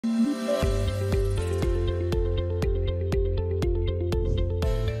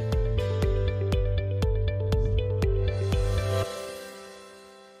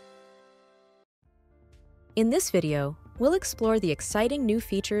In this video, we'll explore the exciting new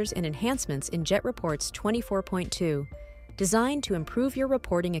features and enhancements in Jet Reports 24.2, designed to improve your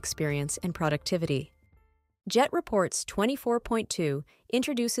reporting experience and productivity. Jet Reports 24.2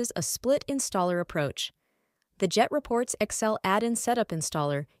 introduces a split installer approach. The Jet Reports Excel add-in setup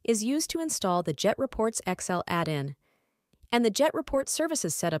installer is used to install the Jet Reports Excel add-in, and the Jet Reports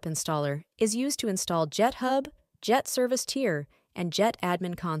Services Setup installer is used to install Jet Hub, Jet Service Tier, and Jet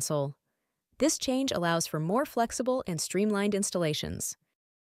Admin Console. This change allows for more flexible and streamlined installations.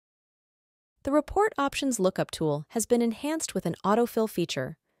 The Report Options Lookup tool has been enhanced with an autofill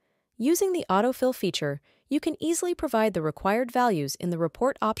feature. Using the autofill feature, you can easily provide the required values in the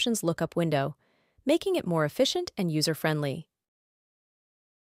Report Options Lookup window, making it more efficient and user-friendly.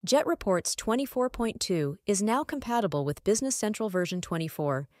 Jet Reports 24.2 is now compatible with Business Central version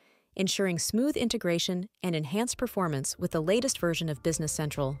 24, ensuring smooth integration and enhanced performance with the latest version of Business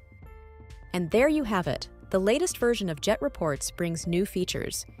Central. And there you have it. The latest version of Jet Reports brings new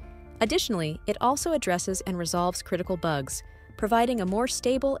features. Additionally, it also addresses and resolves critical bugs, providing a more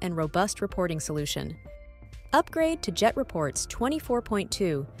stable and robust reporting solution. Upgrade to Jet Reports 24.2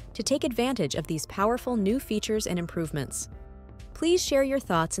 to take advantage of these powerful new features and improvements. Please share your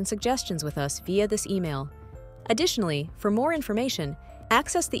thoughts and suggestions with us via this email. Additionally, for more information,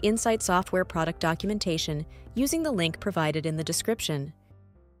 access the Insight Software product documentation using the link provided in the description.